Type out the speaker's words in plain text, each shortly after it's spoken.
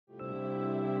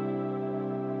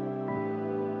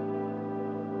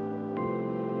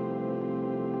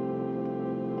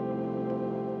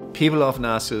People often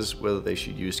ask us whether they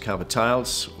should use carpet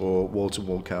tiles or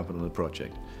wall-to-wall carpet on a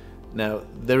project. Now,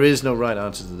 there is no right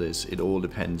answer to this. It all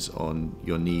depends on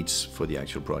your needs for the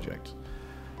actual project.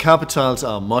 Carpet tiles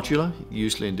are modular,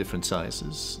 usually in different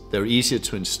sizes. They're easier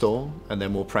to install and they're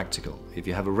more practical. If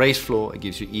you have a raised floor, it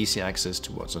gives you easy access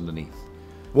to what's underneath.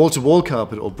 Wall-to-wall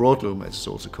carpet, or broadloom as it's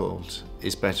also called,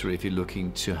 is better if you're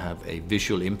looking to have a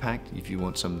visual impact, if you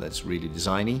want something that's really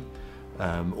designy,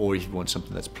 or if you want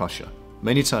something that's plusher.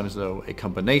 Many times though, a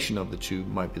combination of the two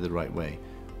might be the right way,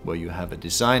 where you have a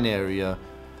design area,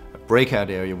 a breakout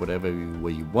area, whatever,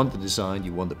 where you want the design,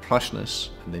 you want the plushness,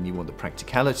 and then you want the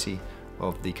practicality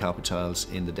of the carpet tiles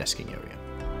in the desking area.